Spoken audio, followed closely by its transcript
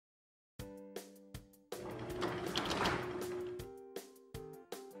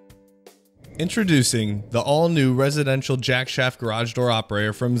Introducing the all-new residential Jackshaft garage door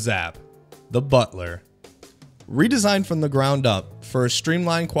operator from ZAP, the Butler. Redesigned from the ground up for a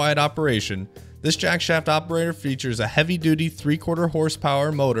streamlined, quiet operation, this Jackshaft operator features a heavy-duty 3/4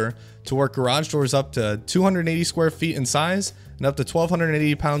 horsepower motor to work garage doors up to 280 square feet in size and up to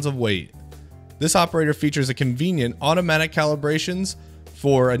 1,280 pounds of weight. This operator features a convenient automatic calibrations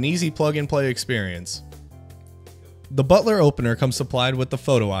for an easy plug-and-play experience. The Butler opener comes supplied with the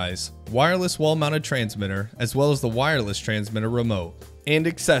Photo Eyes, wireless wall-mounted transmitter, as well as the wireless transmitter remote, and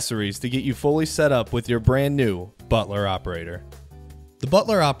accessories to get you fully set up with your brand new Butler operator. The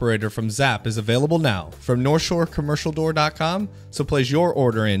Butler operator from ZAP is available now from NorthshoreCommercialDoor.com, so place your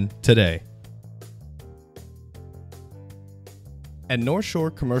order in today. At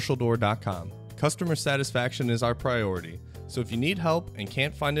NorthshoreCommercialDoor.com, customer satisfaction is our priority, so if you need help and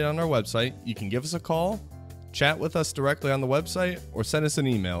can't find it on our website, you can give us a call, chat with us directly on the website, or send us an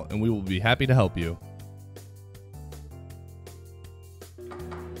email and we will be happy to help you.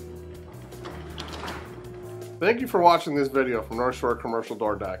 Thank you for watching this video from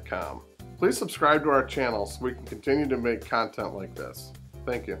NorthshoreCommercialDoor.com. Please subscribe to our channel so we can continue to make content like this.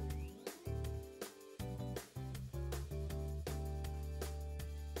 Thank you.